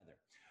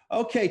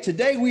Okay,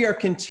 today we are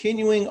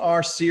continuing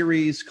our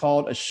series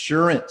called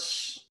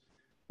Assurance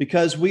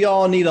because we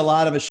all need a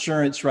lot of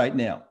assurance right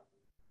now.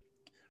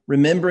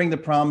 Remembering the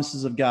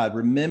promises of God,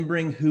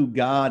 remembering who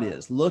God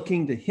is,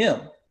 looking to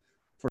Him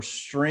for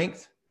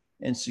strength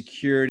and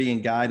security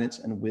and guidance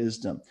and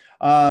wisdom.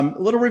 A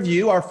little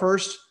review. Our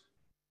first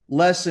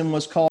lesson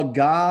was called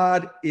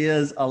God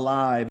is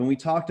Alive. And we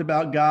talked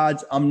about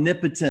God's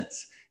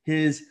omnipotence,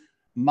 His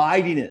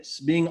mightiness,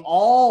 being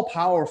all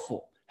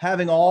powerful,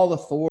 having all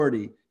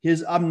authority,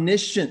 His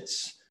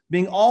omniscience,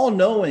 being all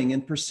knowing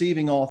and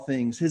perceiving all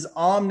things, His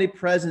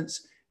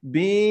omnipresence,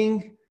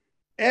 being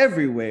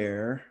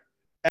everywhere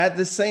at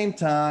the same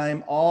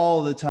time,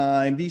 all the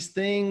time. These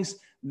things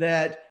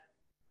that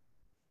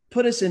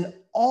put us in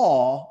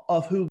awe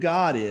of who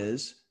God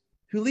is,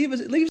 who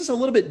leaves us a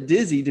little bit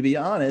dizzy, to be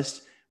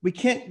honest. We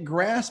can't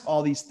grasp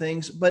all these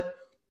things, but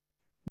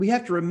we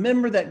have to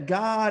remember that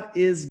God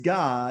is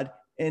God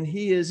and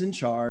He is in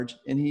charge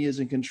and He is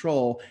in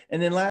control.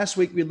 And then last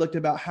week we looked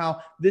about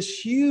how this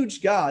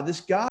huge God, this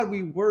God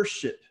we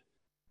worship,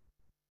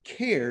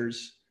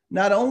 cares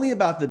not only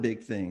about the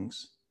big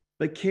things,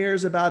 but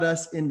cares about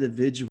us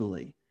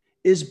individually,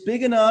 is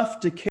big enough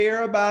to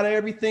care about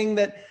everything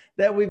that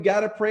we've got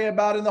to pray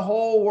about in the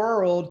whole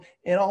world,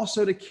 and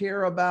also to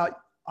care about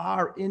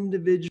our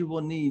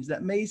individual needs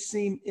that may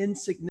seem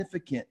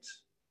insignificant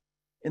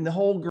in the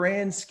whole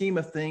grand scheme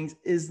of things,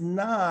 is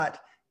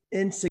not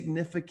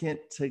insignificant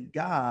to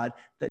God,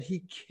 that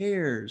He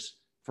cares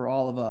for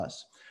all of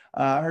us.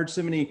 I heard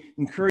so many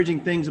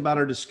encouraging things about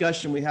our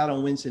discussion we had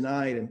on Wednesday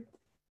night. And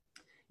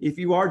if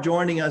you are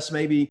joining us,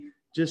 maybe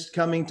just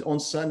coming on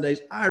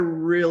Sundays, I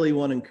really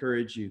want to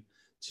encourage you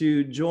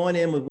to join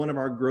in with one of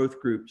our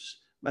growth groups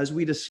as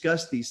we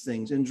discuss these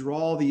things and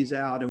draw these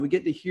out. And we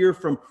get to hear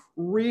from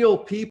real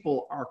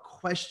people our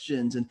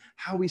questions and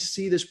how we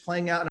see this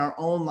playing out in our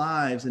own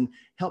lives, and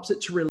helps it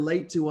to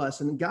relate to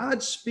us. And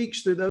God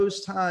speaks through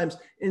those times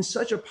in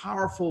such a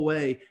powerful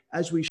way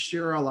as we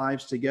share our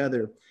lives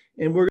together.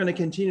 And we're going to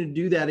continue to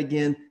do that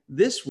again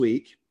this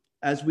week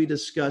as we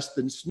discuss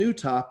this new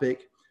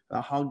topic,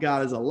 how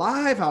God is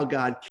alive, how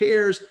God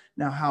cares,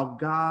 now how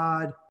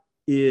God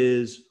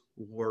is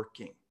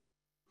working.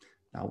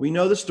 Now, we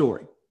know the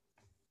story.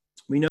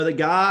 We know that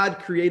God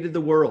created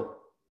the world.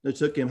 It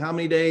took Him how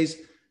many days?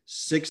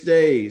 6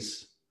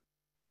 days.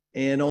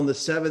 And on the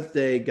seventh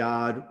day,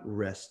 God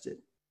rested.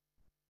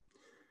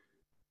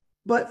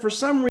 But for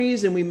some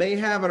reason, we may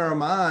have in our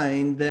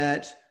mind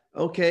that,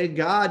 okay,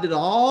 God did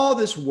all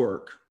this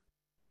work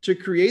to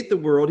create the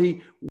world.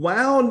 He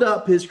wound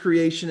up His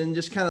creation and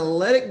just kind of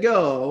let it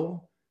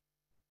go,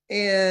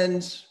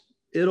 and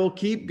it'll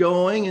keep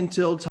going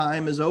until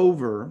time is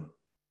over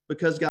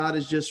because God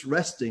is just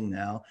resting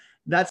now.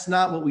 That's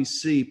not what we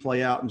see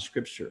play out in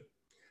Scripture.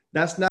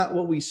 That's not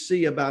what we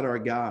see about our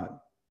God.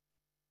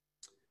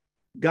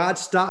 God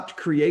stopped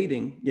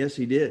creating. Yes,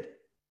 He did.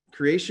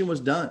 Creation was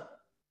done.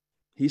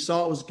 He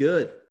saw it was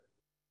good.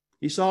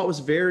 He saw it was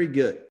very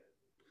good.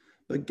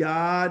 But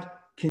God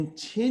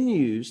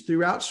continues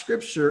throughout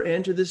Scripture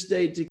and to this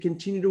day to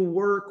continue to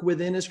work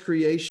within His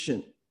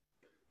creation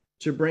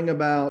to bring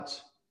about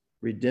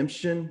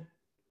redemption,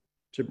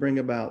 to bring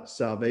about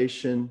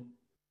salvation.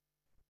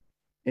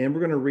 And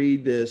we're going to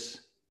read this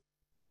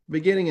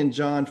beginning in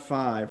John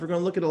 5. We're going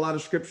to look at a lot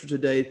of Scripture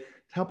today to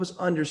help us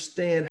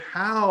understand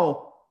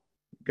how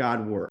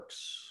God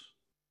works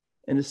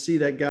and to see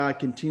that God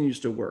continues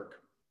to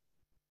work.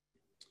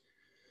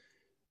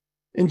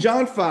 In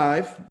John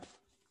 5,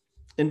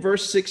 in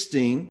verse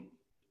 16,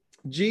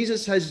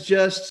 Jesus has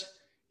just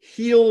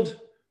healed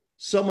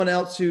someone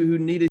else who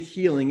needed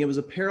healing. It was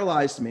a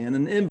paralyzed man,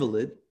 an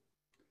invalid,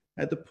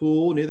 at the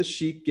pool near the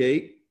sheep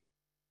gate.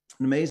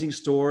 An amazing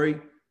story,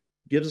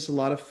 gives us a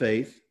lot of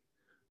faith.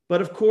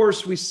 But of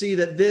course, we see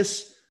that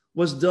this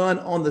was done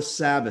on the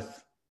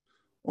Sabbath,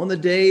 on the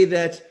day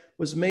that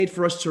was made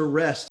for us to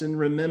rest and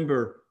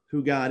remember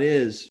who God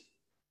is.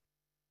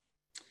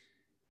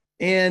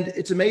 And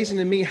it's amazing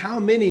to me how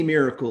many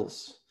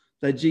miracles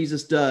that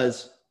Jesus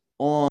does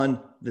on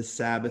the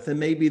Sabbath. And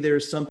maybe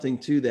there's something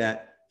to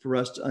that for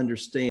us to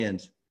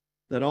understand,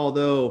 that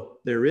although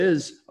there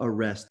is a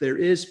rest, there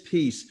is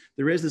peace,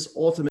 there is this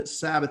ultimate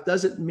Sabbath,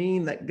 doesn't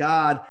mean that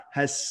God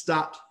has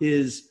stopped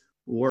His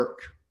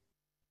work,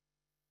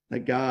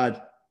 that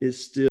God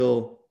is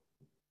still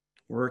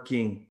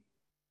working.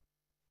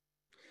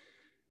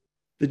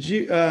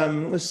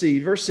 Let's see,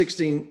 verse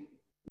 16.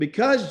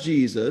 Because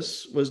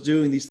Jesus was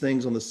doing these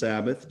things on the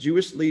Sabbath,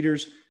 Jewish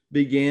leaders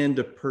began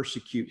to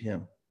persecute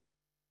Him.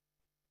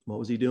 What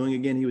was He doing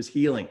again? He was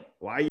healing.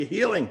 Why are you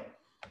healing?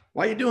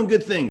 Why are you doing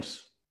good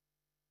things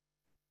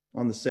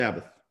on the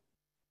Sabbath?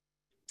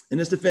 In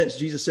His defense,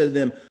 Jesus said to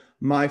them,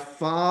 "My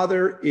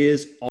Father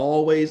is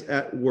always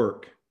at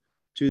work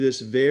to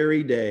this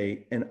very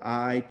day, and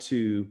I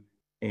too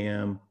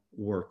am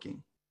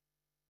working."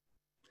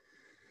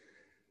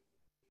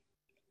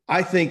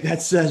 I think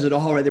that says it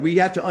all right there. We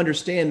have to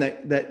understand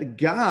that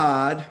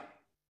God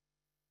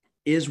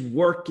is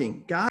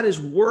working. God is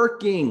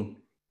working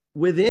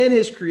within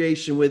His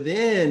creation,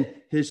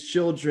 within His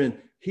children.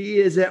 He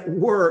is at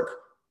work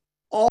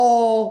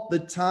all the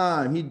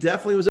time. He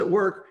definitely was at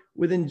work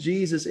within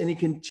Jesus, and he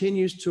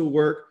continues to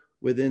work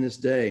within this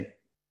day.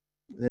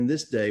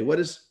 What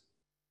is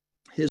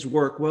his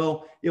work?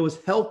 Well, it was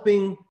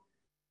helping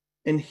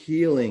and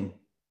healing,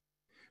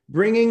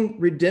 bringing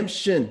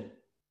redemption,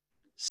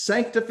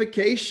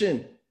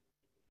 sanctification,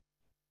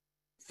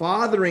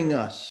 fathering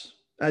us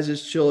as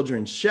his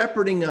children,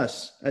 shepherding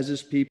us as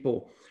his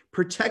people,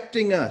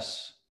 protecting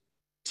us,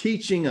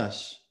 teaching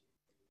us,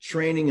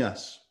 training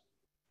us.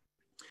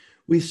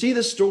 We see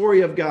the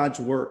story of God's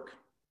work,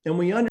 and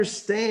we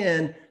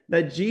understand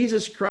that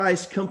Jesus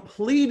Christ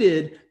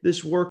completed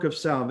this work of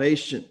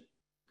salvation,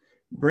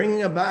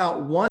 bringing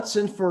about once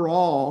and for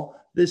all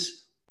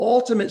this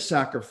ultimate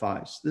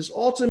sacrifice, this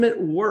ultimate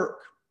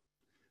work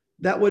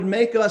that would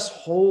make us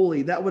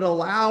holy, that would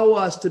allow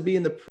us to be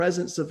in the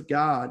presence of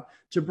God,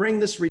 to bring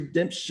this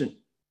redemption.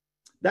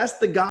 That's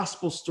the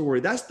gospel story.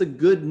 That's the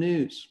good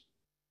news.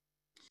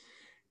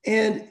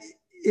 And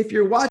if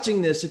you're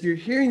watching this, if you're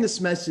hearing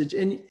this message,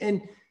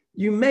 and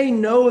you may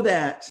know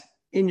that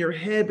in your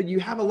head, but you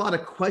have a lot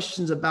of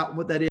questions about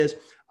what that is,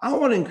 I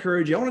want to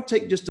encourage you. I want to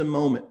take just a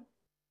moment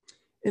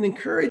and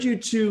encourage you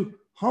to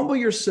humble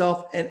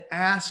yourself and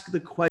ask the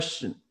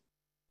question,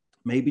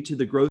 maybe to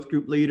the growth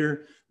group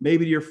leader,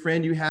 maybe to your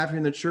friend you have here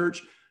in the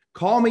church.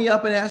 Call me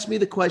up and ask me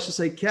the question.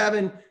 Say,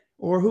 Kevin,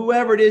 or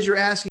whoever it is you're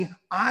asking,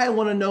 I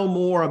want to know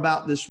more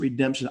about this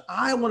redemption.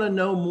 I want to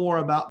know more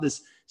about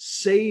this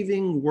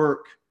saving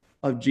work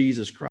of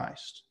Jesus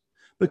Christ.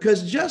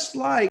 Because just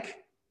like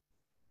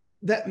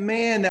that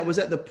man that was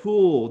at the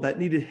pool that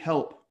needed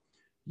help,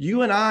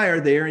 you and I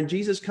are there, and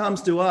Jesus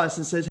comes to us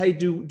and says, hey,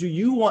 do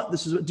you want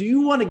this? Do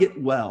you want to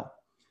get well?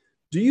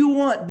 Do you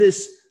want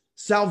this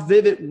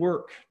salvific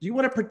work? Do you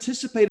want to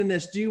participate in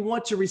this? Do you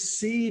want to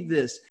receive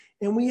this?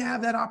 And we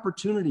have that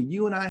opportunity.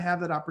 You and I have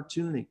that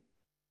opportunity.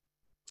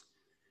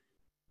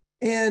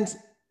 And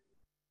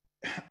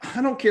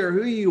I don't care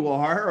who you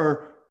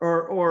are,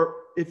 or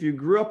if you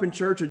grew up in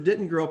church or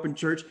didn't grow up in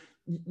church,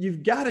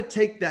 you've got to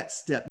take that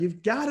step.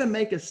 You've got to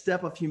make a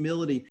step of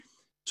humility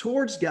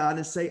towards God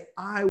and say,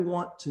 I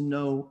want to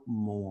know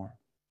more.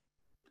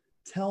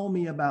 Tell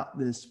me about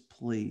this,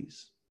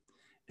 please.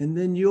 And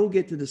then you'll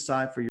get to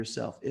decide for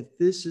yourself if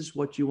this is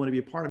what you want to be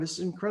a part of. This is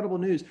incredible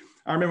news.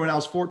 I remember when I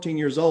was 14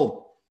 years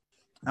old,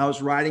 I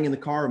was riding in the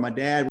car with my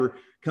dad. We're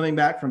coming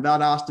back from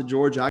Valdosta,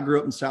 Georgia. I grew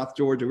up in South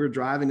Georgia. We were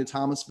driving to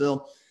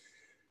Thomasville.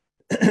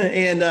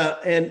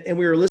 and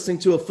we were listening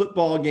to a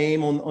football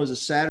game it was a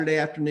Saturday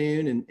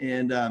afternoon,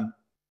 and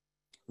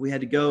we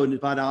had to go to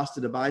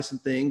Valdosta to buy some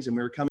things, and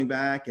we were coming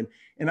back, and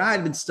I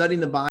had been studying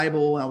the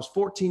Bible. I was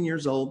 14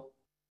 years old,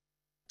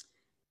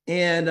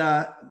 and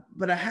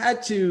but I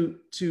had to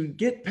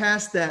get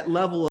past that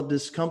level of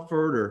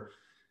discomfort, or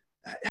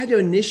I had to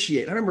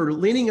initiate. I remember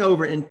leaning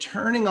over and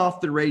turning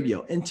off the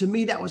radio. And to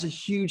me, that was a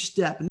huge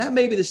step. And that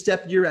may be the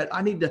step you're at.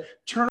 I need to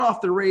turn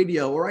off the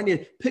radio, or I need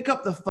to pick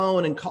up the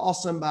phone and call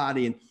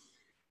somebody.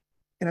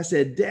 And I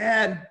said,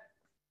 Dad,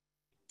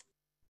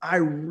 I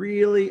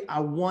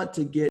want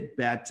to get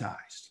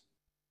baptized.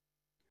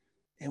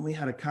 And we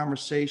had a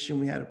conversation,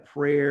 we had a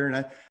prayer,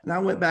 and I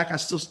went back. I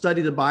still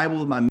studied the Bible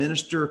with my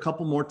minister a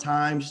couple more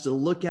times just to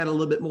look at it a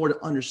little bit more,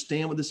 to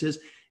understand what this is.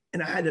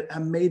 And I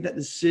made that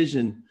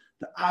decision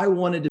that I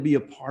wanted to be a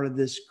part of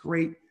this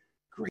great,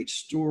 great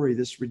story,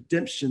 this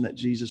redemption that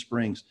Jesus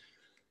brings.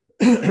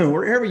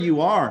 Wherever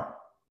you are,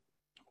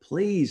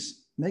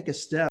 please make a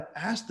step,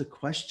 ask the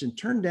question,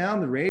 turn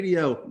down the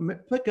radio,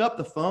 pick up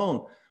the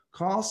phone,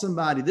 call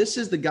somebody. This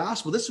is the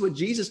gospel. This is what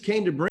Jesus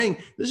came to bring.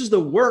 This is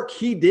the work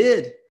he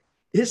did.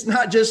 It's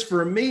not just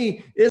for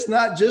me. It's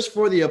not just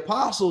for the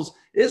apostles.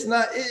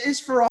 It's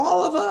for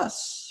all of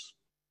us.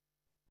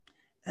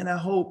 And I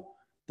hope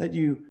that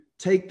you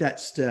take that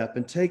step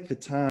and take the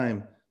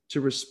time to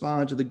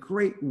respond to the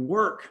great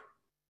work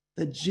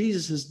that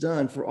Jesus has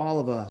done for all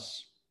of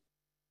us.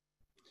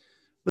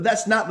 But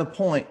that's not the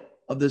point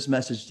of this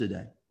message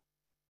today.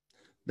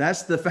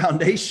 That's the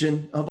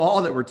foundation of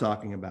all that we're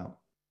talking about.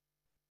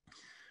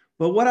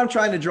 But what I'm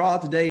trying to draw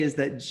out today is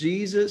that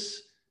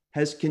Jesus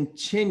has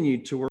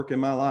continued to work in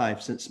my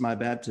life since my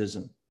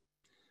baptism.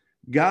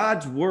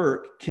 God's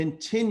work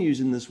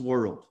continues in this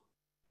world.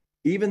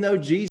 Even though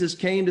Jesus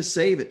came to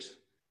save it,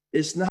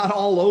 it's not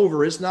all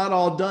over. It's not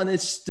all done.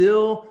 It's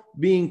still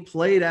being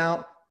played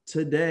out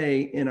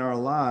today in our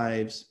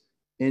lives,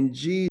 and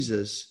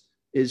Jesus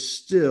is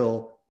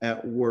still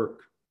at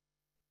work.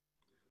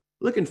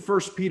 Look in 1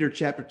 Peter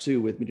chapter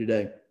 2 with me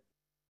today,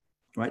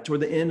 right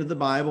toward the end of the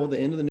Bible, the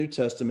end of the New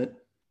Testament.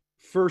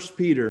 1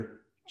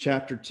 Peter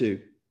chapter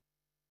 2.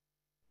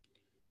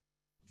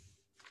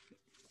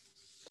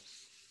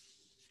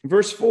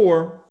 Verse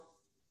 4,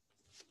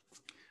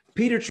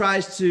 Peter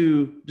tries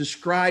to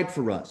describe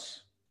for us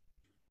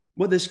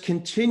what this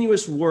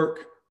continuous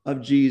work of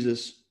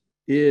Jesus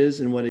is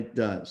and what it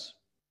does.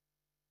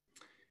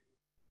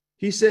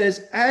 He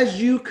says,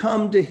 as you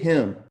come to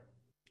him,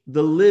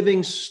 the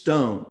living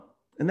stone,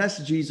 and that's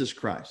Jesus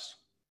Christ,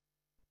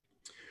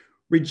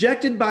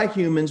 rejected by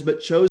humans,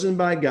 but chosen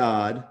by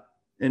God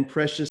and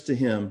precious to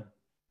him.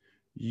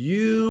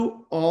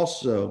 you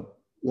also,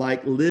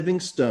 like living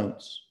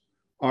stones,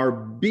 are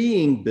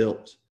being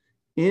built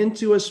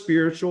into a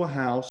spiritual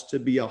house to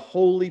be a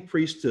holy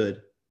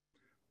priesthood,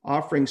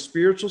 offering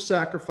spiritual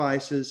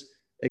sacrifices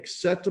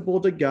acceptable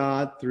to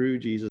God through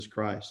Jesus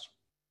Christ.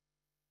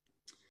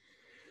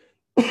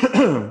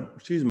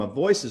 Excuse me, my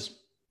voice is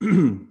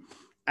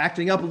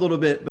acting up a little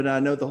bit, but I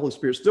know the Holy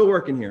Spirit's still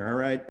working here. All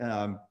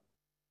right.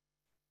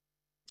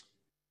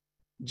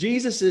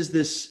 Jesus is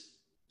this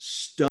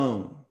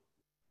stone.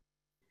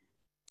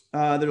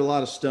 There are a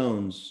lot of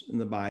stones in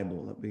the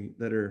Bible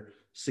that are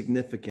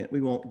significant.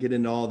 We won't get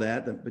into all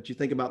that, but you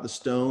think about the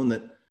stone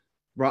that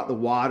brought the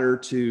water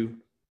to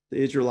the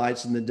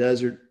Israelites in the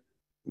desert,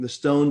 the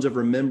stones of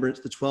remembrance,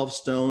 the 12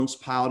 stones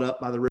piled up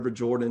by the River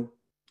Jordan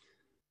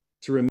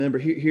to remember.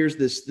 Here's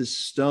this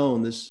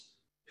stone, this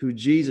who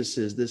Jesus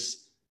is,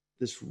 this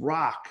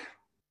rock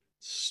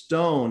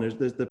stone.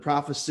 There's the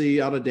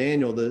prophecy out of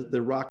Daniel,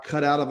 the rock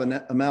cut out of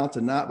a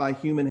mountain, not by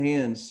human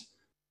hands.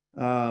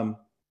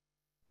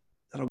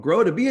 That'll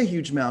grow to be a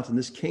huge mountain,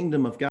 this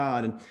kingdom of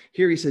God. And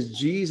here he says,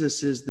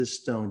 Jesus is this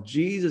stone.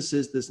 Jesus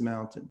is this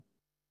mountain,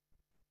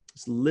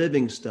 this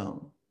living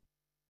stone.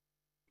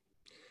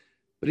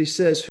 But he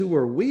says, who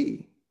are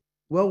we?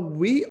 Well,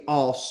 we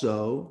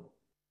also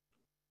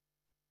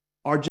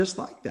are just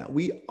like that.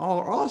 We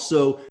are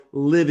also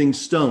living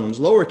stones,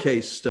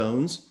 lowercase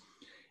stones.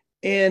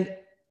 And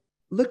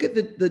look at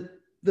the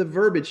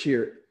verbiage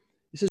here.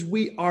 It says,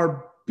 we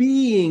are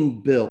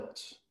being built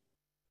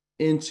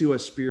into a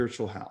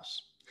spiritual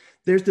house.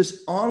 There's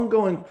this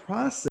ongoing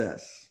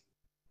process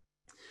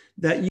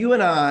that you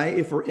and I,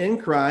 if we're in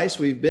Christ,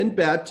 we've been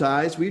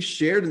baptized, we've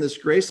shared in this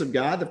grace of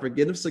God, the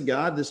forgiveness of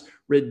God, this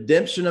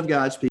redemption of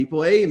God's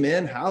people.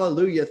 Amen.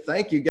 Hallelujah.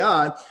 Thank you,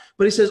 God.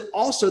 But he says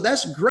also,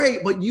 that's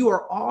great, but you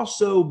are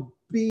also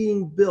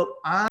being built.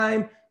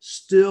 I'm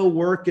still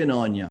working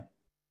on you.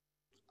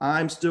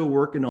 I'm still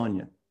working on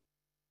you.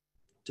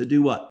 To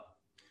do what?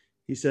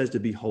 He says to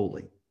be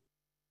holy.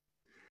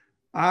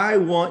 I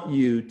want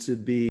you to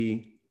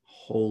be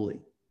holy.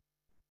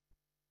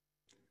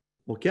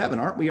 Well, Kevin,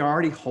 aren't we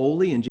already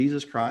holy in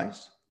Jesus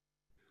Christ?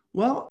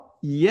 Well,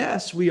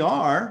 yes, we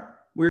are.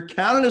 We're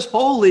counted as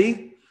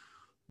holy,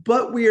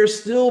 but we are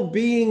still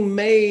being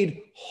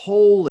made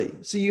holy.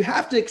 So you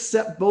have to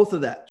accept both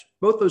of that,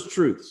 both those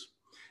truths.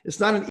 It's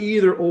not an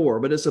either or,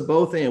 but it's a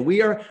both and. We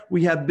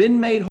have been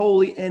made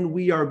holy and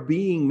we are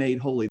being made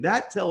holy.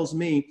 That tells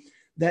me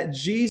that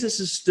Jesus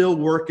is still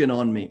working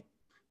on me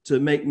to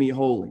make me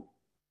holy.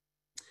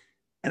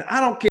 And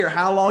I don't care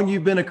how long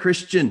you've been a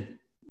Christian,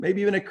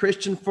 maybe even a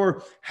Christian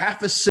for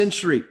half a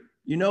century.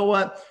 You know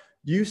what?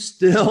 You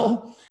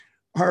still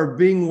are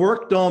being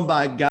worked on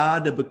by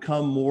God to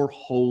become more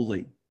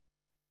holy.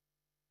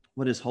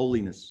 What is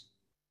holiness?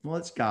 Well,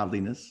 it's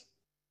godliness.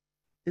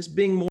 It's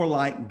being more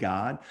like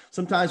God.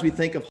 Sometimes we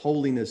think of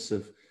holiness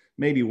of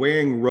maybe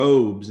wearing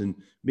robes and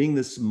being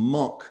this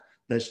monk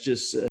that's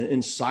just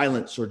in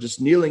silence or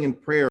just kneeling in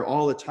prayer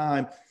all the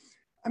time.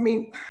 I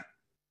mean,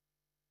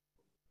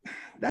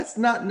 that's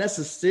not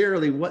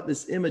necessarily what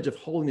this image of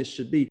holiness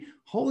should be.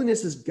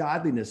 Holiness is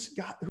godliness.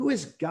 God, who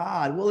is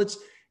God? Well,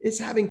 it's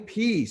having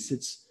peace.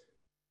 It's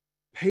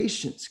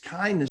patience,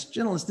 kindness,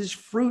 gentleness, these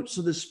fruits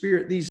of the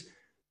Spirit, these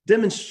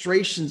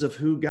demonstrations of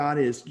who God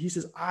is. He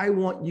says, I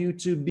want you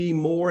to be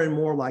more and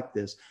more like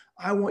this.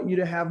 I want you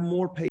to have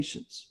more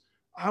patience.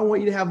 I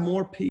want you to have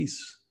more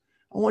peace.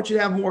 I want you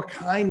to have more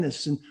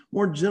kindness and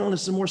more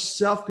gentleness and more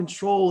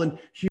self-control and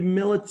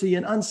humility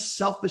and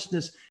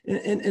unselfishness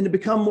and to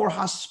become more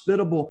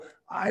hospitable.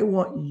 I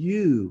want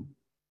you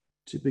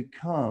to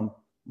become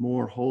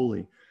more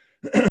holy.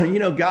 You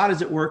know, God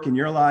is at work in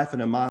your life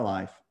and in my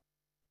life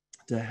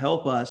to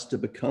help us to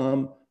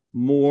become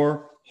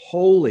more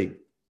holy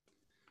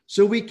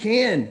so we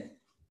can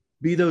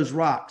be those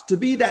rocks, to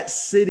be that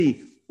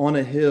city on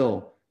a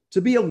hill,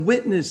 to be a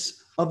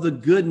witness of the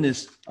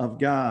goodness of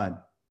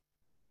God.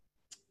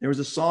 There was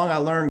a song I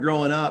learned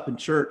growing up in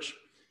church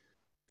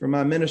from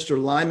my minister,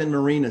 Lyman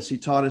Marinas. He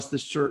taught us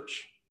this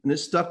church, and it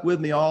stuck with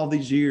me all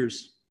these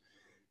years.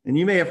 And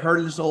you may have heard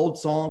of this old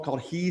song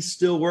called He's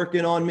Still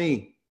Working on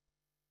Me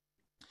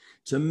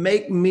to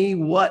make me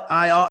what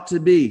I ought to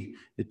be.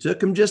 It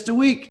took him just a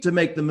week to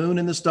make the moon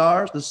and the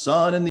stars, the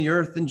sun and the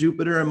earth and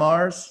Jupiter and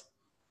Mars.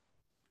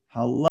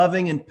 How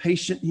loving and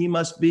patient he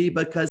must be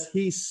because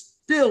he's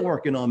still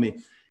working on me.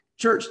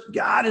 Church,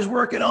 God is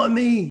working on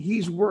me.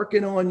 He's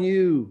working on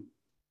you.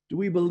 Do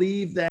we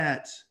believe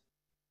that?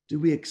 Do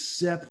we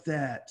accept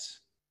that?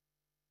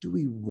 Do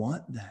we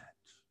want that?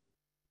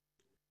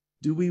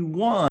 Do we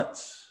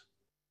want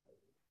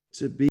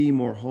to be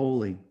more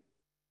holy?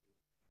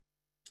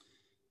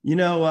 You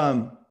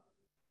know,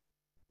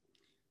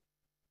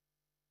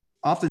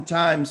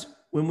 oftentimes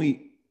when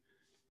we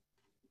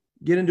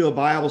get into a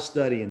Bible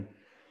study and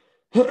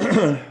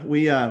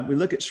we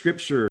look at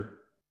scripture,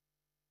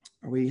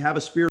 or we have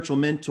a spiritual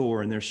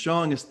mentor and they're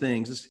showing us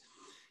things.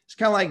 It's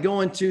kind of like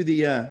going to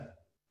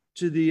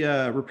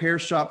the repair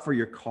shop for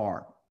your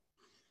car.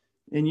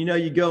 And, you know,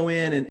 you go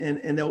in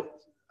and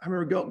I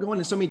remember going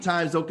in so many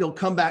times, they'll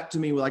come back to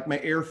me with like my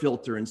air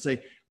filter and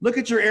say, look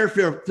at your air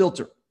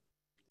filter.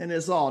 And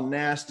it's all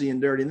nasty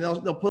and dirty. And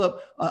they'll put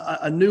up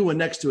a new one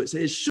next to it.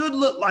 Say, it should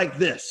look like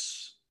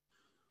this,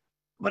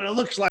 but it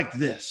looks like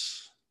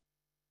this.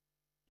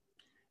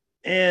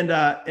 And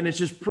it's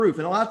just proof.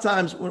 And a lot of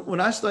times when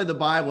I study the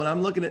Bible and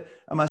I'm looking at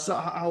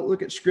myself, I'll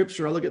look at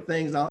scripture, I look at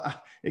things.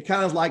 It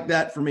kind of like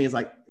that for me. It's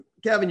like,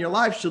 Kevin, your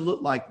life should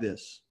look like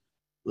this.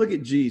 Look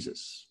at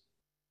Jesus.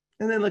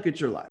 And then look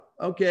at your life.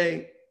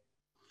 Okay.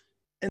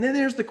 And then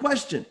there's the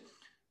question.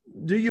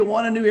 Do you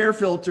want a new air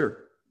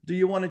filter? Do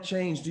you want to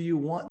change? Do you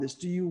want this?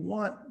 Do you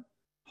want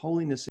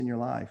holiness in your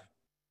life?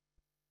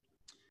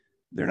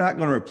 They're not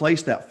going to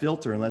replace that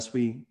filter unless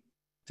we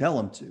tell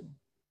them to.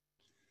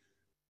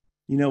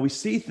 You know, we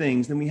see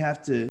things, then we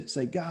have to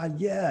say, God,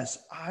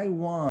 yes, I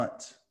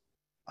want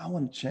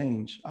to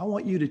change. I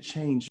want you to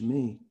change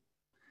me.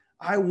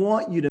 I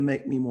want you to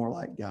make me more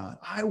like God.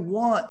 I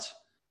want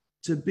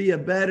to be a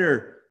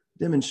better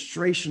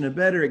demonstration, a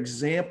better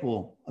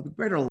example, a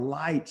better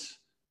light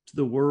to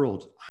the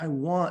world. I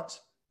want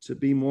to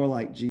be more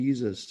like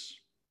Jesus.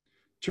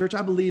 Church,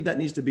 I believe that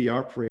needs to be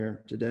our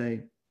prayer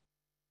today.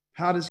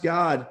 How does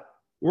God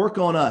work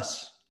on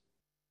us?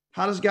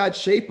 How does God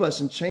shape us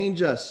and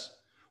change us?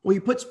 Well, he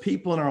puts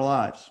people in our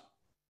lives.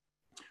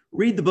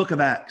 Read the book of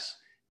Acts.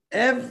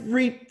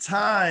 Every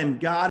time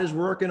God is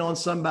working on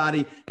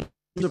somebody,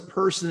 there's a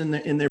person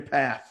in their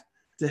path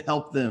to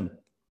help them.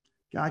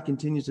 God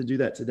continues to do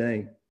that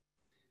today.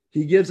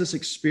 He gives us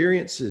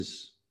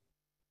experiences.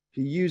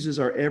 He uses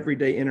our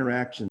everyday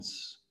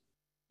interactions.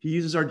 He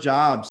uses our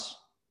jobs,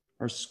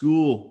 our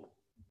school.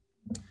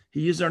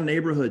 He uses our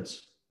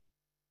neighborhoods.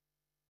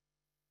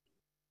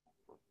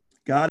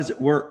 God is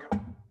at work.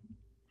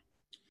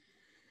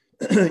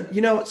 You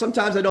know,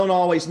 sometimes I don't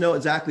always know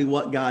exactly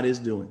what God is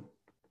doing,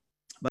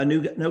 but I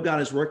know God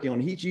is working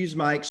on it. He's used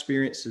my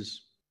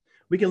experiences.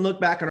 We can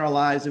look back on our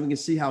lives and we can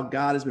see how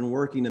God has been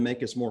working to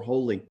make us more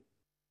holy.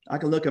 I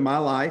can look at my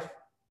life.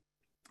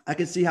 I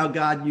can see how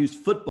God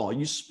used football,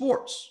 used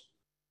sports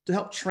to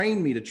help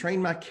train me, to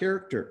train my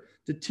character,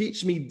 to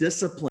teach me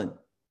discipline,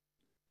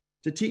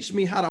 to teach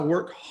me how to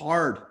work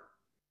hard,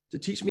 to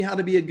teach me how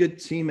to be a good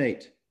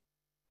teammate.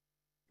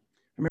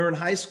 I remember in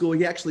high school,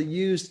 he actually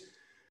used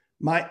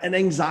an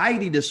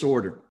anxiety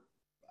disorder.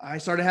 I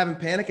started having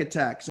panic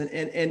attacks,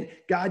 and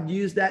God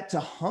used that to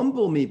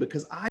humble me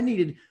because I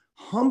needed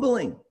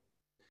humbling.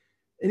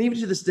 And even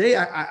to this day,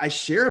 I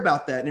share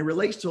about that, and it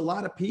relates to a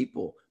lot of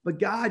people. But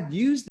God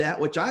used that,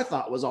 which I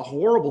thought was a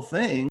horrible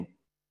thing,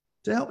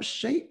 to help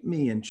shape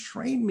me and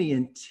train me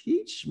and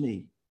teach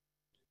me.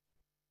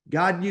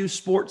 God used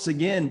sports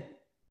again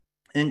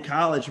in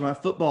college. My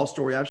football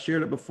story, I've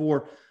shared it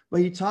before,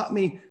 but he taught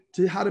me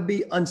how to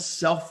be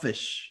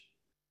unselfish,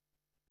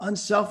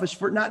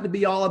 for it not to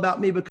be all about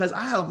me, because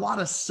I have a lot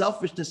of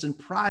selfishness and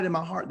pride in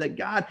my heart, that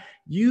God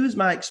used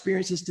my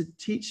experiences to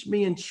teach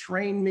me and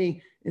train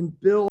me and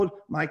build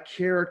my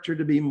character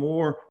to be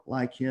more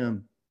like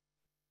him.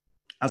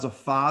 As a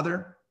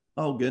father,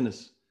 oh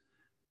goodness,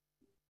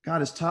 God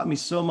has taught me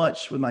so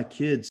much with my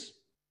kids.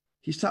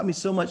 He's taught me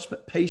so much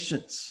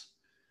patience.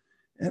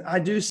 And I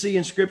do see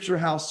in scripture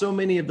how so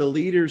many of the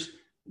leaders,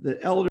 the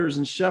elders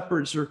and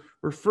shepherds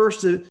were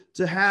first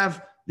to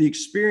have the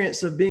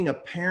experience of being a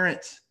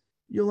parent.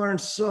 You learn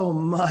so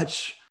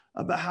much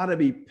about how to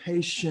be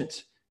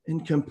patient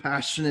and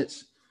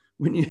compassionate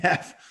when you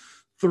have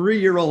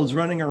 3-year-olds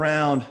running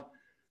around.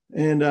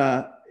 And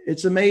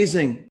it's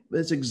amazing, but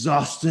it's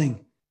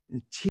exhausting.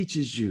 It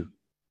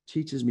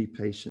teaches me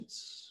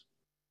patience.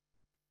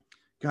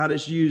 God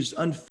has used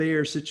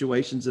unfair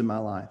situations in my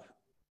life.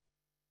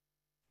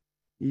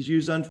 He's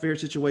used unfair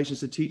situations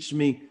to teach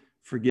me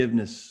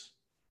forgiveness,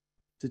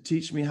 to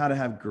teach me how to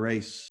have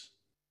grace.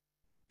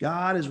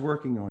 God is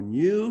working on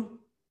you.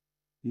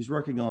 He's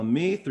working on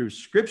me through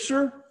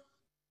scripture,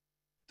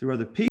 through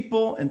other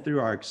people, and through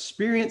our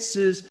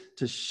experiences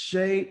to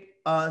shape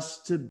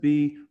us to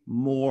be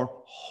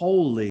more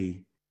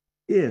holy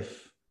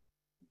if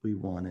we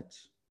want it.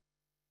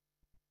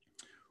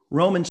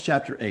 Romans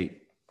chapter 8.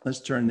 Let's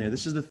turn there.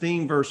 This is the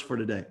theme verse for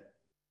today.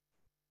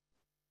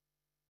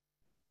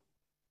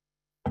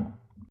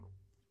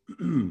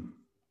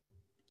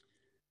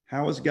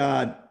 How is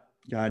God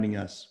guiding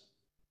us?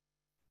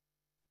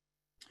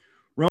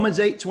 Romans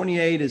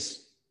 8:28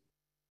 is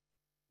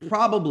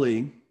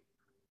probably,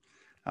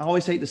 I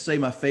always hate to say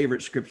my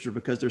favorite scripture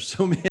because there's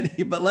so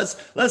many, but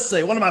let's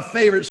say one of my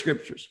favorite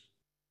scriptures.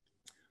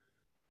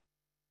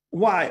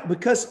 Why?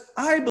 Because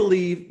I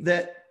believe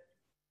that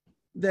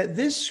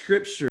this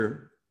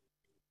scripture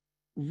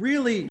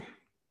really,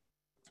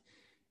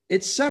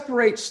 it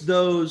separates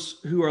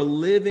those who are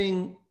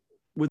living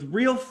with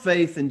real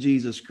faith in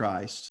Jesus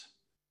Christ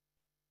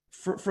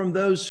from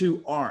those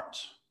who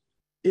aren't.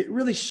 It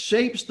really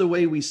shapes the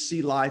way we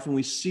see life and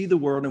we see the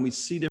world and we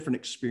see different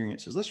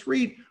experiences. Let's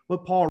read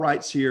what Paul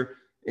writes here.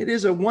 It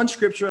is one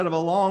scripture out of a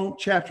long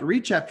chapter.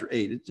 Read chapter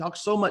 8. It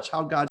talks so much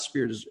how God's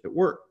Spirit is at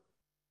work.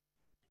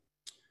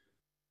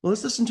 Well,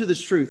 let's listen to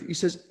this truth. He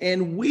says,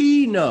 and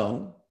we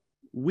know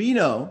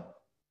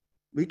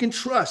We can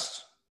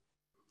trust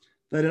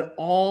that in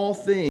all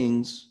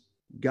things,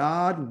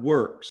 God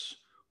works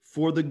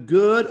for the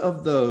good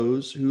of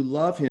those who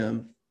love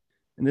him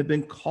and have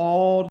been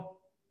called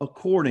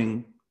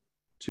according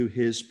to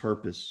his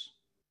purpose.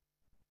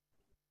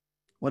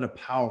 What a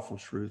powerful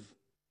truth.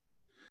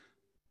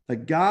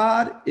 That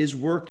God is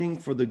working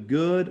for the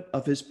good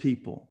of his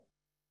people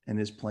and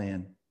his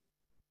plan.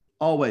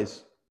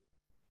 Always.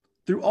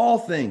 Through all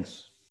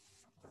things.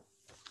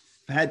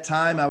 If I had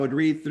time, I would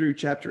read through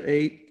chapter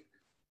 8,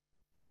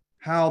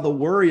 how the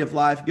worry of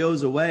life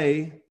goes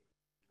away,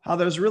 how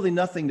there's really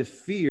nothing to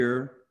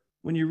fear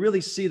when you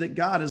really see that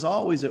God is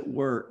always at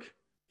work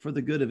for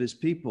the good of his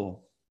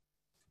people.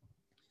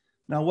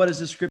 Now, what is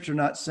the scripture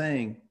not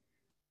saying?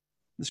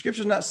 The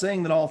scripture is not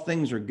saying that all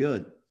things are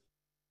good.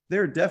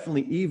 There are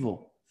definitely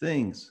evil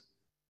things,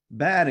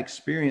 bad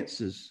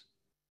experiences.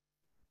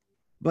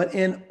 But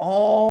in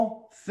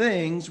all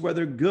things,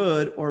 whether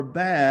good or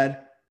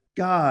bad,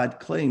 God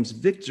claims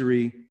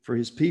victory for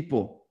his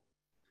people.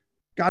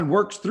 God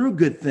works through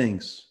good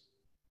things.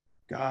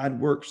 God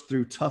works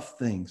through tough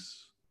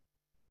things.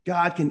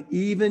 God can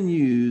even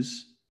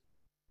use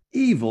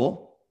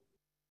evil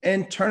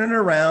and turn it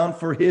around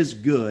for his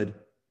good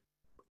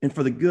and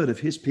for the good of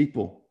his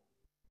people.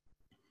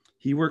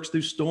 He works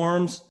through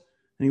storms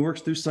and he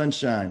works through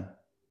sunshine.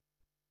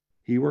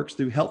 He works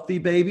through healthy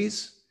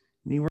babies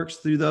and he works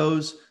through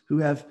those who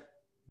have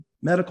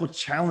medical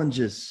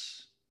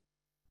challenges.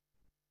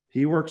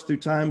 He works through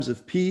times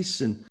of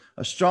peace and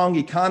a strong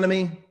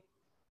economy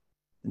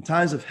and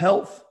times of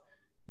health.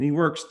 And he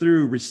works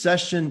through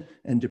recession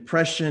and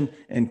depression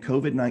and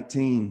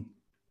COVID-19.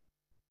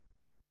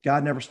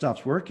 God never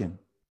stops working.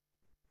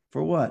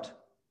 For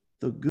what?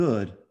 The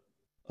good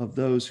of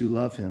those who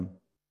love him.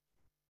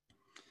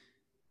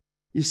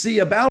 You see,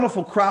 a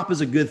bountiful crop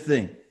is a good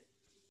thing.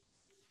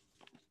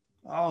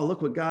 Oh,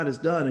 look what God has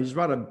done. He's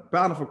brought a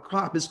bountiful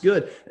crop. It's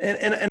good.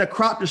 And a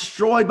crop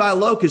destroyed by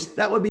locusts,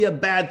 that would be a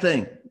bad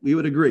thing. We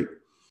would agree.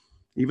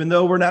 Even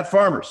though we're not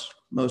farmers,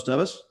 most of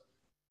us,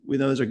 we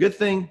know there's a good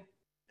thing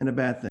and a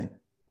bad thing.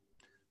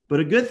 But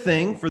a good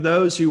thing for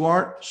those who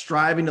aren't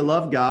striving to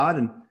love God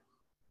and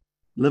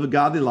live a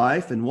godly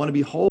life and want to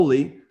be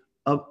holy,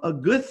 a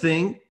good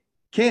thing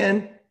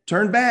can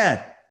turn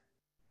bad.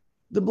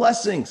 The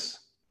blessings.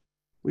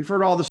 We've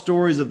heard all the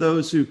stories of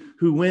those who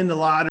win the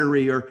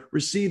lottery or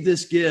receive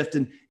this gift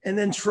and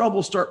then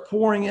trouble start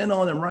pouring in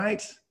on them,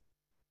 right?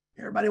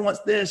 Everybody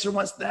wants this or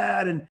wants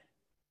that. And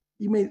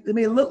they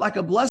may look like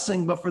a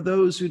blessing, but for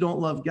those who don't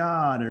love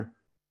God or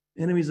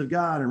enemies of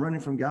God and running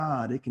from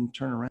God, it can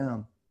turn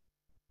around.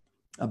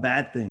 A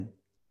bad thing.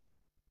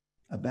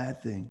 A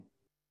bad thing.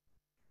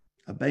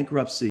 A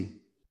bankruptcy.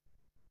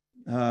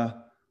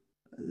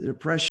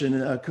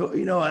 Depression,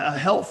 a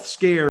health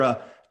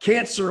scare,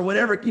 cancer or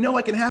whatever, you know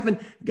what can happen?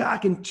 God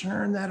can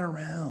turn that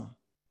around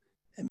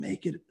and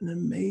make it an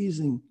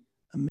amazing,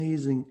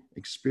 amazing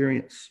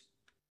experience.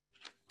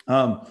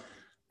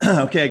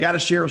 Okay, I got to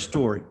share a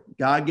story.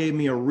 God gave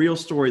me a real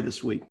story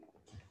this week.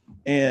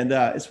 And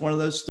it's one of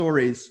those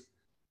stories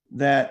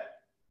that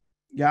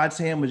God's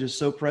hand was just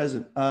so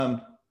present.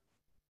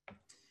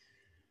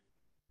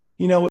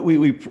 We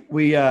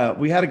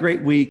had a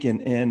great week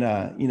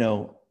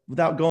and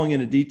without going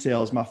into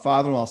details, my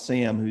father-in-law,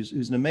 Sam,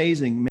 who's an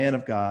amazing man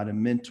of God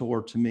and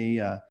mentor to me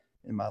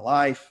in my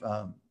life,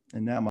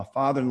 and now my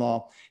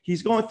father-in-law,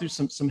 he's going through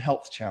some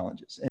health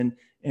challenges,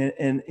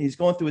 and he's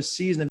going through a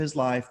season of his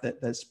life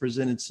that's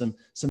presented some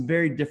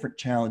very different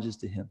challenges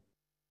to him.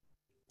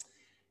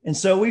 And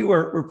so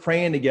we're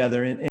praying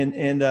together,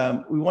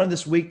 and we wanted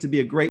this week to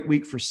be a great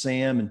week for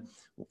Sam and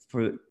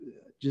for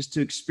just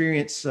to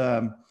experience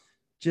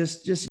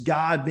just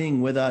God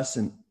being with us.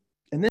 And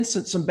then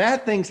some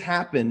bad things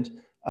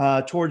happened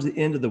towards the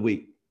end of the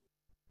week.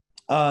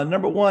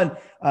 Number one,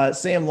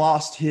 Sam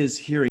lost his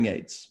hearing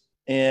aids.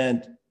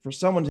 And for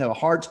someone to have a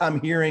hard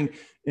time hearing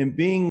and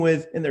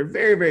and they're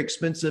very, very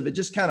expensive, it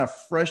just kind of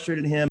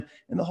frustrated him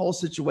and the whole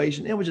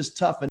situation. It was just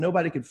tough and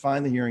nobody could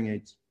find the hearing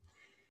aids.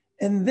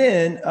 And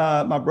then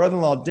my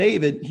brother-in-law,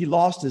 David, he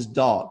lost his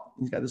dog.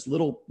 He's got this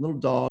little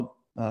dog,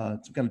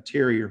 some kind of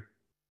terrier.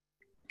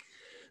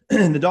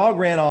 And the dog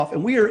ran off,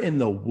 and we are in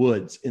the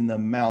woods, in the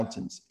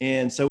mountains.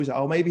 And so we said,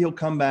 oh, maybe he'll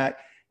come back.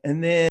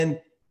 And then,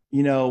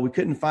 we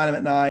couldn't find him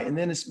at night. And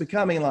then it's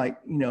becoming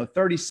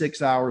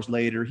 36 hours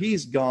later,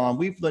 he's gone.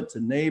 We've looked to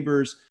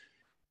neighbors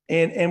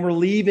and we're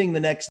leaving the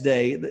next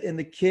day. And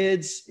the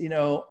kids,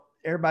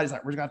 everybody's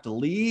like, we're going to have to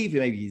leave.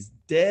 Maybe he's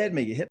dead,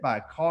 maybe hit by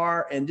a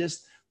car, and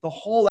just the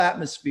whole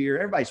atmosphere.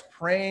 Everybody's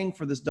praying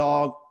for this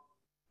dog.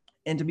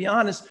 And to be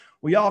honest,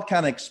 we all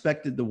kind of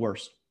expected the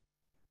worst.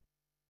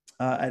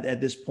 At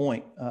this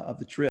point of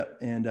the trip.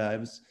 And it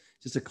was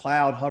just a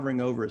cloud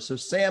hovering over us. So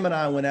Sam and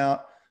I went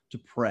out to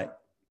pray.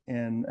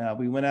 And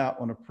we went out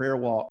on a prayer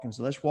walk. And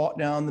so let's walk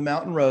down the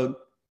mountain road,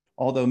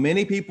 although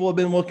many people have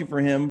been looking for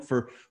him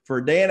for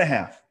a day and a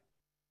half.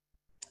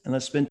 And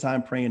let's spend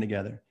time praying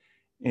together.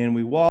 And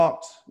we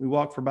walked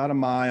for about a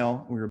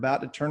mile. We were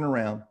about to turn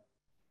around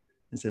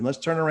and said, let's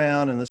turn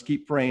around and let's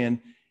keep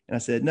praying. And I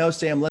said, no,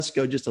 Sam, let's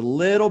go just a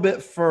little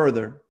bit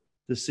further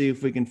to see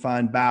if we can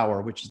find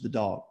Bauer, which is the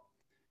dog.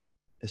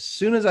 As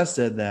soon as I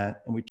said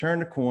that, and we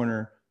turned the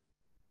corner,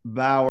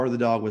 Bauer, the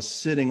dog, was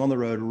sitting on the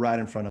road right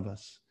in front of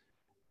us.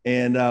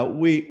 And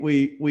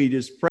we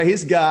just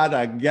praised God.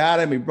 I got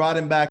him. We brought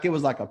him back. It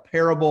was like a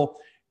parable.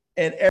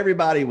 And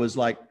everybody was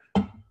like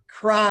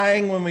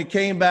crying when we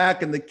came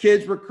back, and the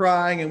kids were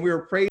crying, and we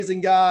were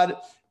praising God.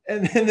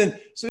 And then as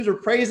soon as we're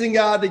praising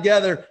God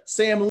together,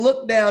 Sam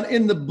looked down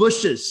in the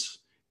bushes,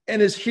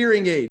 and his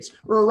hearing aids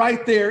were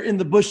right there in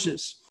the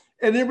bushes.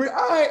 And then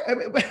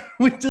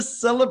we just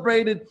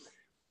celebrated,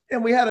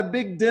 and we had a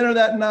big dinner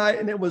that night,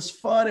 and it was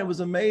fun. It was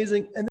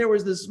amazing. And there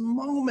was this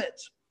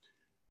moment,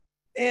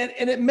 and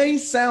it may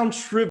sound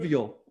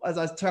trivial as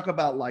I talk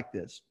about like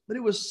this, but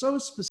it was so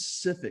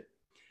specific.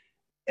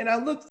 And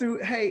I looked through,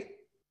 hey,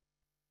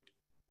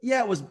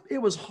 yeah,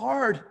 it was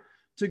hard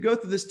to go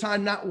through this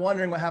time not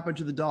wondering what happened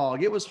to the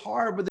dog. It was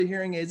hard with the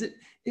hearing aids.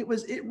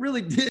 It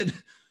really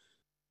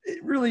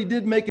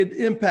did make an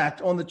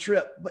impact on the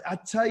trip. But I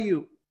tell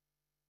you,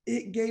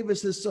 it gave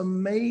us this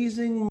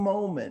amazing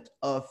moment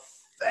of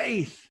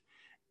faith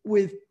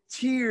with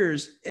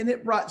tears, and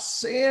it brought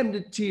Sam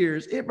to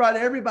tears. It brought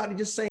everybody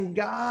just saying,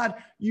 God,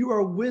 you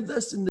are with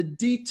us in the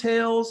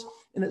details.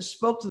 And it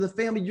spoke to the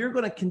family. You're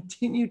going to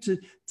continue to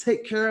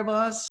take care of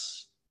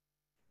us.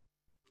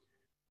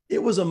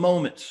 It was a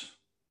moment.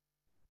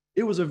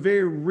 It was a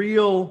very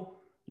real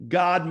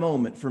God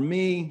moment for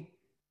me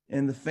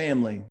and the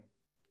family.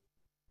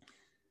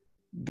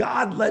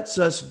 God lets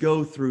us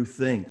go through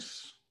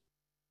things.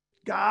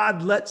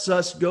 God lets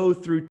us go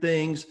through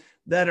things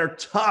that are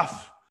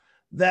tough,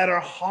 that are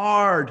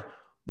hard,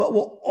 but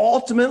will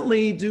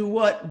ultimately do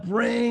what?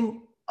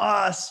 Bring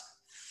us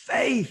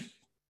faith.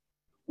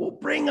 Will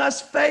bring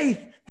us faith.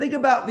 Think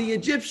about the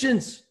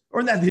Egyptians,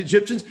 or not the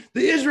Egyptians,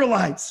 the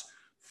Israelites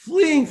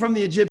fleeing from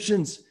the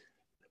Egyptians.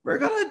 We're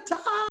going to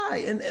die.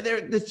 And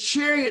the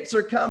chariots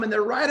are coming.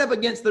 They're right up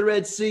against the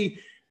Red Sea.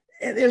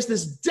 And there's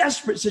this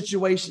desperate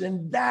situation.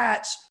 And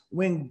that's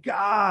when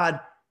God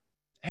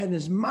had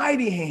his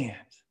mighty hand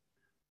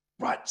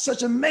brought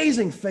such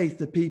amazing faith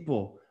to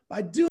people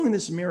by doing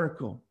this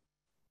miracle.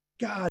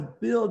 God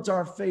builds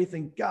our faith,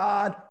 and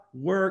God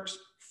works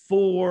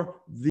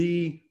for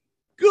the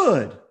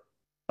good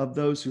of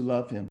those who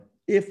love him.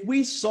 If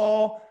we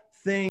saw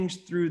things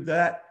through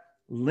that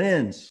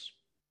lens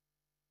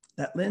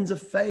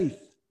of faith,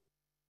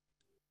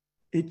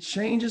 it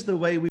changes the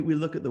way we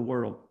look at the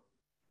world.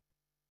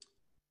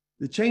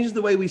 It changes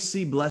the way we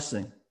see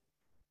blessing.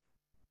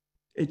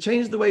 It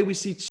changes the way we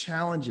see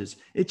challenges.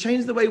 It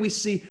changes the way we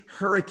see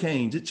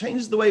hurricanes. It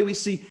changes the way we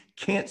see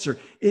cancer.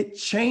 It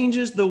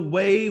changes the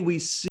way we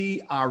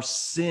see our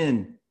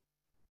sin.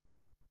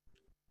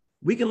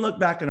 We can look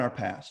back in our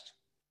past,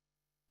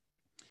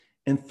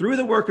 and through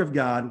the work of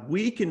God,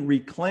 we can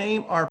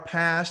reclaim our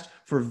past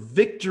for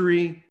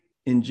victory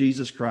in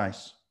Jesus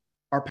Christ.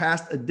 Our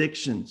past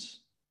addictions.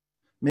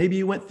 Maybe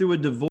you went through a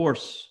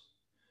divorce.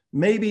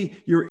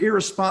 Maybe you're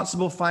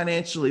irresponsible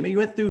financially. Maybe you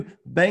went through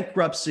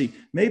bankruptcy.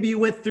 Maybe you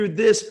went through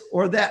this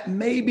or that.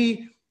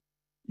 Maybe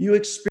you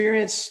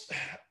experienced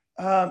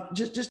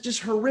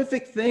just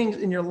horrific things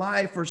in your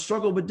life, or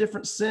struggled with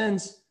different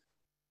sins,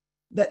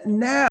 that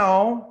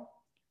now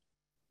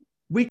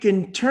we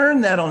can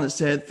turn that on its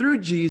head through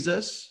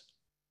Jesus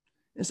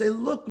and say,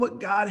 look what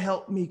God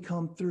helped me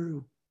come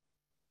through.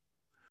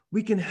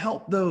 We can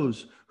help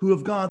those who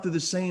have gone through the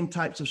same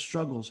types of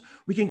struggles.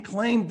 We can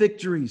claim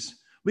victories.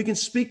 We can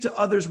speak to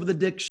others with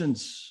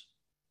addictions.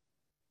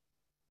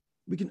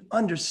 We can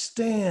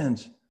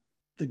understand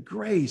the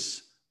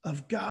grace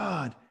of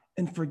God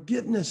and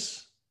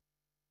forgiveness.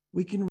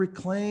 We can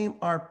reclaim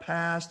our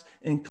past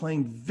and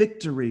claim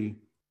victory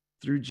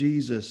through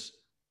Jesus.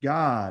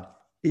 God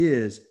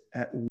is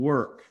at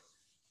work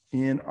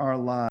in our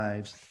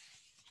lives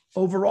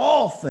over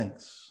all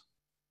things,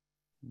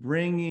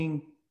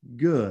 bringing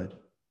good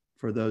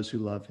for those who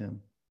love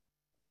him.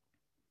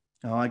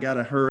 Oh, I got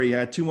to hurry. I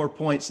had 2 more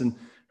points, and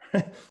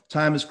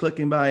time is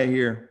clicking by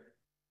here.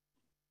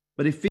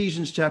 But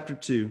Ephesians chapter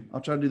 2,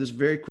 I'll try to do this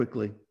very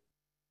quickly.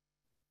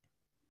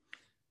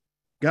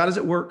 God is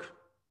at work,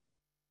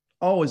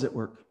 always at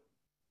work.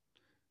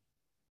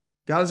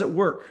 God is at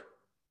work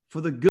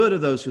for the good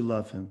of those who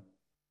love him.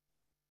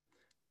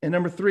 And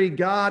number 3,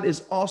 God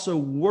is also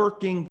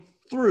working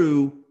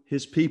through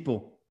his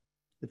people.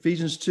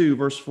 Ephesians 2,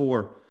 verse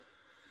 4.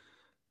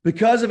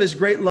 Because of his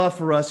great love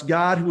for us,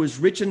 God, who is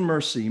rich in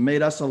mercy,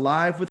 made us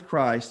alive with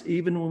Christ,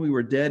 even when we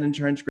were dead in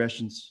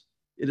transgressions.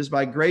 It is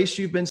by grace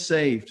you've been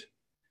saved.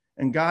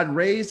 And God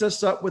raised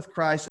us up with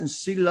Christ and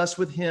seated us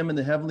with him in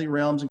the heavenly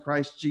realms in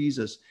Christ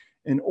Jesus,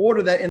 in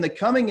order that in the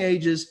coming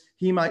ages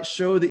he might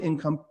show the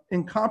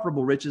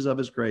incomparable riches of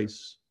his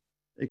grace,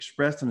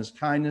 expressed in his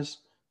kindness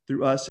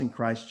through us in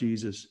Christ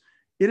Jesus.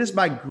 It is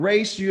by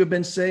grace you have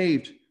been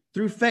saved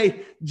through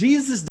faith.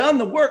 Jesus has done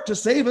the work to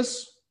save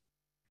us.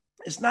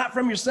 It's not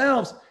from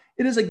yourselves.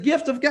 It is a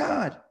gift of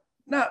God,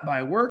 not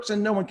by works,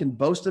 and no one can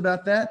boast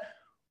about that.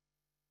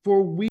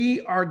 For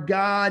we are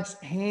God's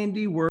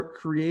handiwork,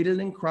 created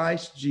in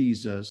Christ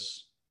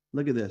Jesus.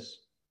 Look at this.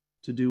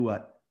 To do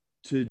what?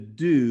 To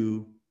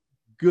do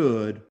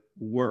good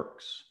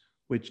works,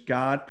 which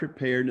God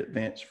prepared in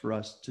advance for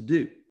us to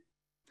do.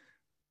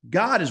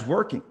 God is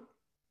working.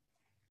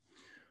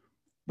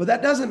 But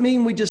that doesn't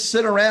mean we just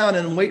sit around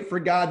and wait for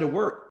God to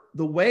work.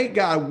 The way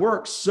God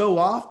works so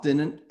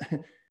often,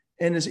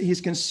 and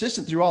he's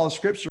consistent through all of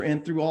Scripture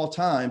and through all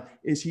time,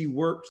 is he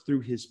works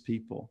through his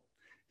people.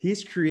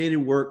 He's created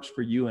works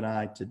for you and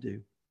I to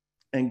do.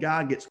 And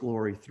God gets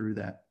glory through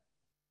that.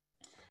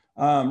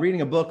 I'm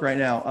reading a book right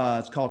now.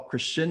 It's called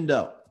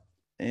Crescendo.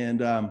 And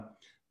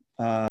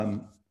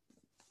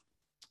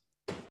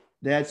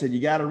Dad said, you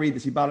got to read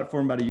this. He bought it for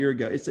him about a year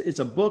ago. It's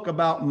a book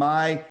about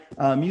my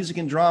music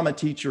and drama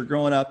teacher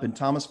growing up in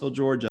Thomasville,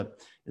 Georgia.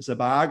 It's a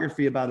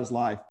biography about his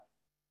life.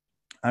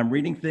 I'm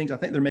reading things. I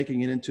think they're making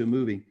it into a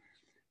movie.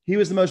 He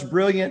was the most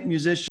brilliant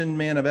musician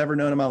man I've ever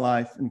known in my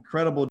life.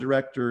 Incredible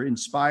director,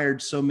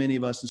 inspired so many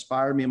of us,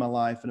 inspired me in my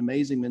life, an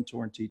amazing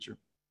mentor and teacher.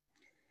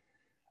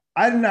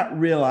 I did not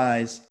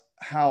realize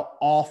how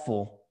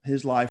awful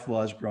his life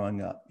was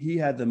growing up. He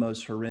had the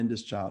most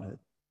horrendous childhood.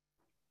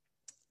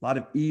 A lot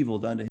of evil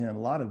done to him,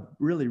 a lot of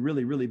really,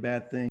 really, really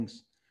bad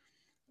things.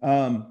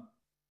 And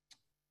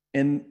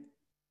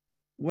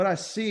what I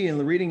see in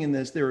the reading in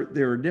this, there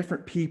are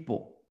different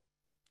people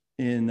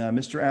in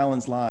Mr.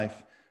 Allen's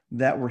life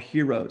that were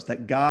heroes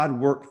that God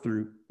worked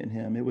through in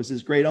him. It was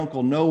his great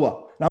uncle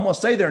Noah. And I'm going to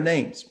say their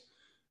names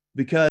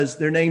because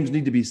their names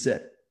need to be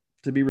said,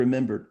 to be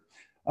remembered.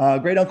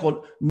 Great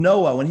uncle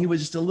Noah, when he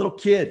was just a little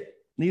kid,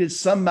 needed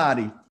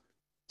somebody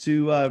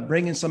to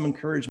bring in some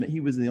encouragement. He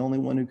was the only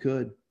one who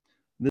could.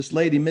 This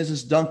lady,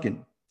 Mrs.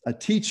 Duncan, a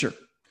teacher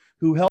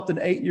who helped an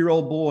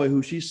 8-year-old boy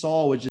who she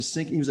saw was just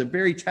sinking. He was a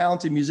very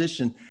talented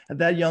musician at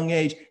that young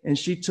age, and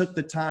she took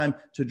the time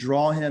to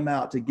draw him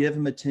out, to give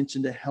him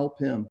attention, to help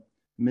him.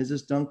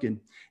 Mrs.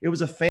 Duncan. It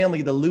was a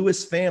family, the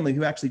Lewis family,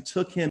 who actually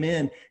took him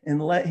in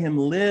and let him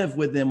live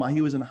with them while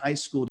he was in high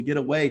school to get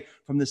away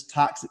from this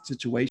toxic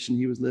situation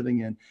he was living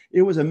in.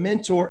 It was a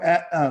mentor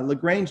at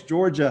LaGrange,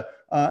 Georgia,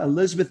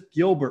 Elizabeth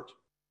Gilbert,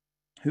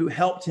 who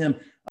helped him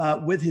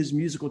with his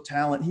musical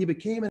talent. He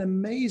became an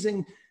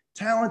amazing,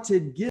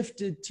 talented,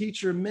 gifted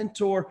teacher,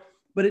 mentor,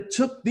 but it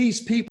took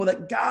these people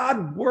that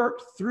God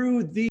worked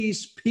through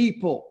these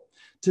people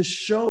to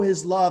show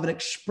his love and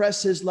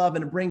express his love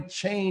and to bring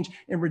change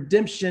and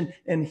redemption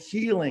and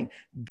healing.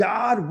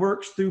 God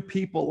works through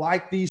people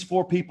like these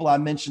 4 people I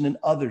mentioned and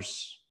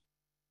others.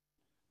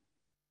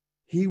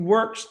 He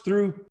works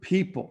through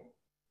people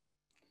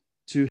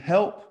to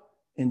help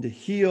and to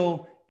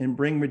heal and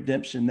bring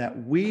redemption,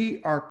 that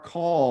we are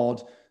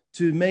called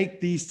to make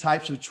these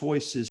types of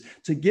choices,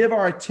 to give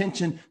our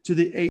attention to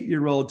the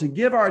 8-year-old, to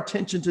give our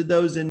attention to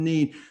those in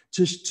need,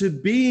 to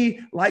be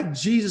like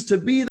Jesus, to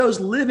be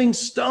those living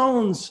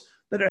stones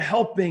that are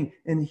helping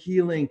and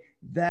healing.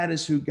 That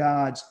is who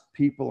God's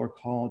people are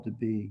called to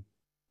be.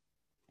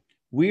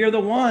 We are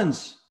the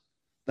ones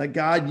that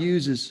God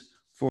uses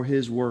for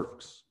his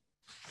works.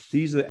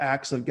 These are the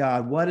acts of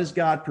God. What is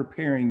God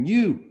preparing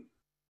you?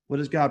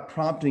 What is God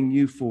prompting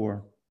you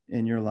for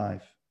in your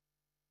life?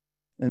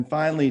 And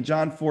finally,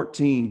 John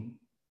 14,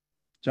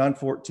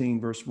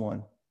 verse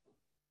 1.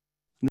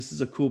 This is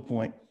a cool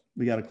point.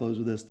 We got to close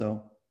with this,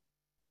 though.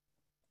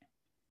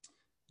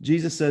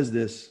 Jesus says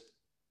this: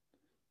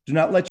 do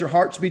not let your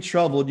hearts be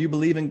troubled. You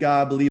believe in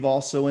God, believe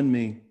also in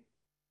me.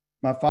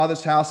 My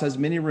Father's house has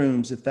many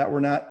rooms. If that were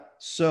not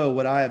so,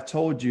 would I have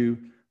told you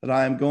that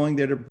I am going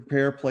there to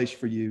prepare a place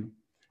for you?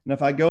 And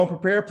if I go and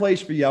prepare a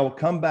place for you, I will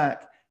come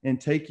back and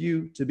take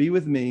you to be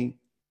with me,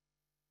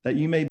 that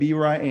you may be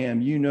where I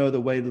am. You know the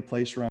way to the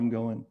place where I'm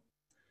going.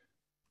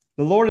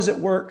 The Lord is at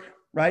work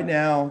right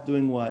now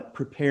doing what?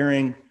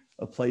 Preparing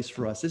a place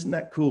for us. Isn't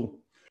that cool?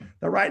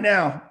 That right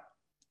now,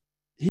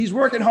 he's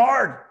working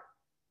hard.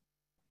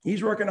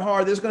 He's working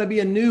hard. There's going to be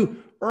a new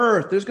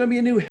earth. There's going to be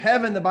a new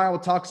heaven the Bible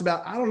talks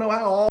about. I don't know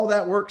how all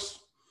that works.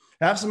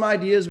 I have some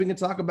ideas we can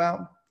talk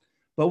about.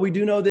 But we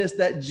do know this,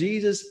 that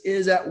Jesus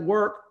is at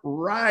work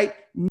right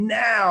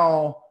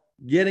now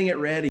getting it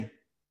ready.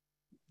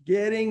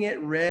 Getting it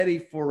ready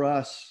for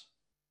us.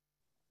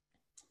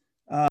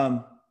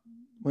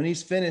 When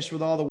he's finished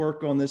with all the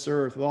work on this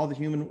earth, with all the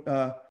human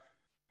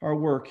our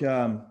work,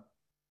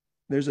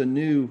 there's a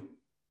new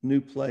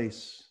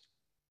place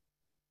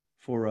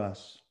for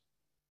us.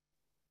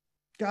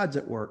 God's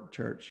at work,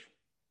 church.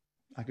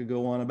 I could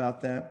go on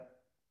about that,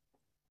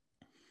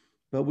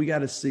 but we got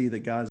to see that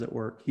God's at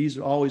work. He's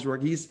always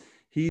working.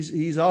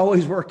 He's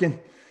always working.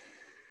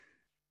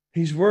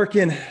 He's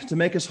working to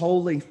make us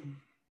holy.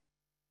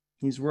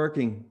 He's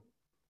working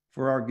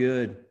for our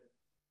good,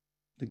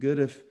 the good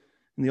of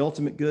and the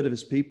ultimate good of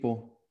his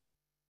people.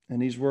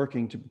 And he's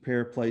working to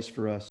prepare a place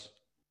for us.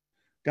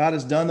 God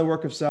has done the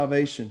work of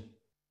salvation.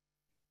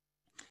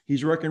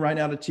 He's working right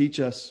now to teach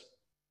us.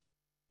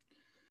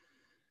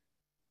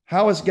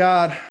 How has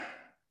God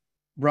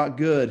brought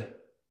good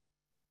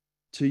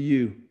to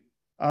you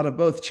out of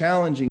both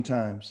challenging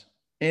times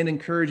and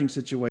encouraging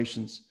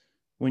situations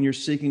when you're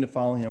seeking to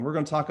follow him? We're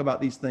going to talk about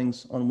these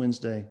things on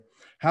Wednesday.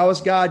 How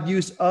has God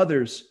used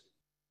others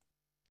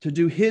to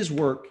do his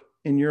work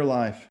in your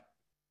life?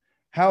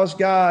 How has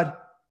God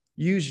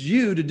used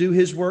you to do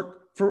his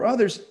work for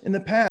others in the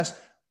past?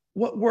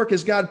 What work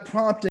is God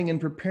prompting and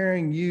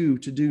preparing you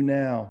to do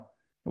now?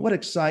 And what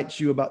excites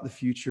you about the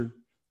future,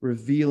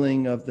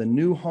 revealing of the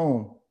new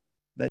home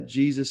that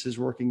Jesus is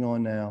working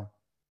on now?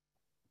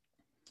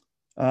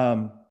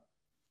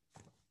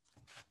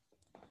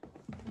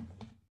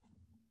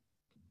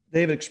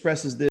 David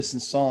expresses this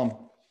in Psalm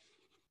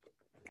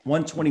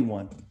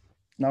 121.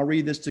 And I'll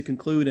read this to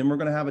conclude, and we're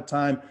going to have a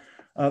time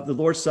of the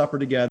Lord's Supper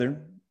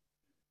together,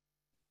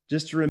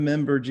 just to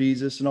remember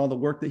Jesus and all the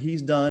work that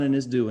he's done and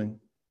is doing.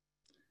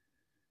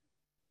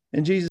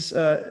 And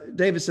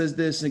David says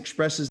this and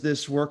expresses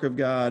this work of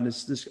God,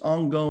 this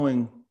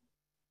ongoing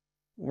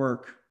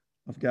work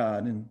of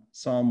God in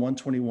Psalm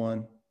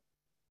 121. He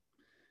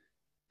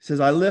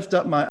says, I lift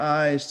up my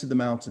eyes to the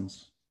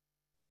mountains.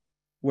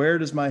 Where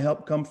does my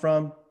help come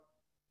from?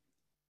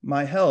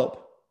 My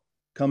help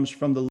comes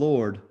from the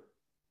Lord,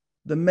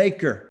 the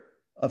maker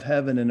of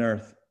heaven and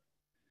earth.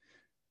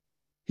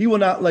 He will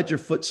not let your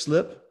foot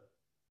slip.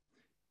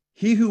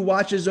 He who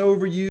watches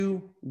over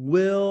you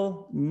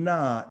will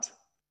not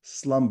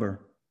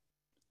slumber.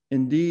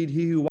 Indeed,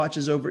 he who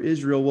watches over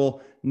Israel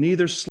will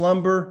neither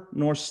slumber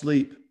nor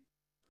sleep.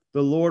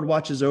 The Lord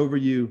watches over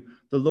you.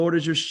 The Lord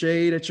is your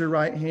shade at your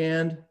right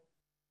hand.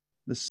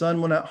 The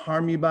sun will not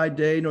harm you by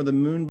day, nor the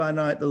moon by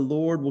night. The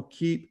Lord will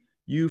keep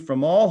you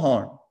from all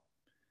harm.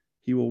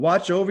 He will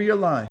watch over your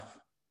life.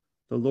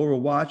 The Lord will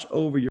watch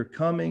over your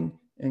coming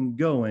and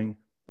going,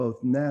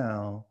 both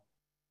now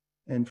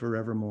and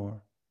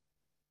forevermore.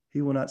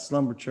 He will not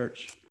slumber,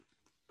 church.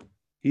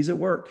 He's at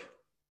work.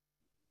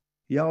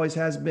 He always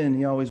has been.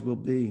 He always will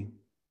be.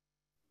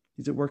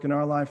 He's at work in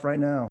our life right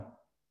now.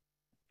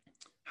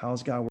 How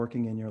is God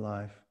working in your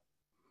life?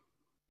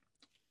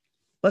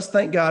 Let's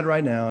thank God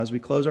right now as we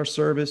close our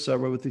service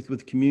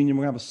with communion.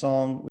 We're going to have a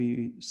song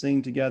we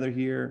sing together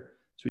here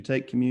as we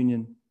take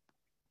communion.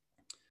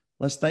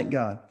 Let's thank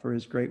God for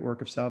his great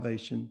work of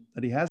salvation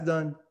that he has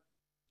done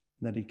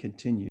and that he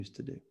continues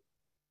to do.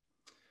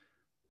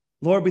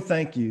 Lord, we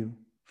thank you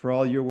for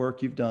all your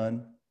work you've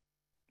done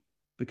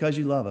because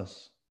you love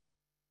us.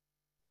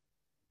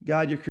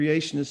 God, your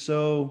creation is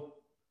so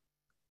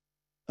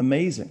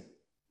amazing.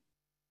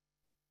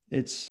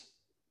 It's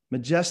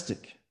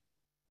majestic.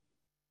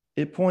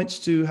 It points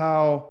to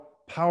how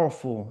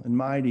powerful and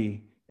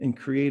mighty and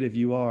creative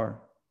you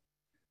are.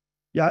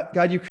 Yeah,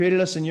 God, you created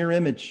us in your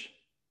image,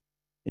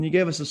 and you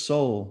gave us a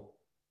soul,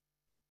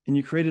 and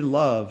you created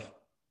love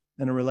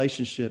and a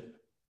relationship.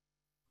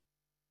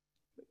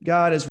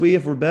 God, as we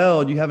have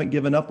rebelled, you haven't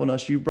given up on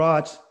us. You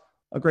brought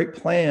a great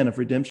plan of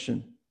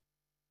redemption,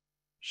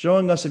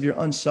 showing us of your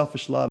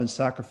unselfish love and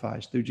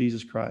sacrifice through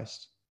Jesus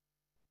Christ.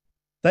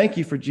 Thank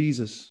you for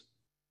Jesus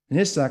and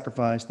his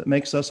sacrifice that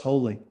makes us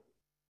holy.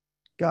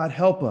 God,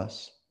 help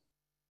us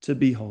to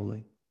be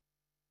holy.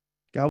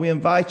 God, we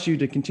invite you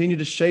to continue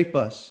to shape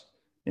us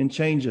and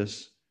change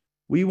us.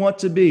 We want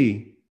to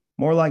be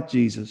more like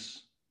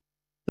Jesus,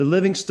 the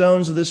living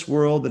stones of this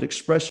world that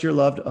express your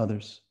love to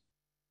others.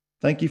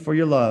 Thank you for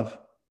your love.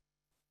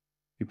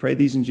 We pray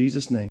these in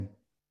Jesus' name.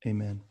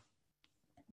 Amen.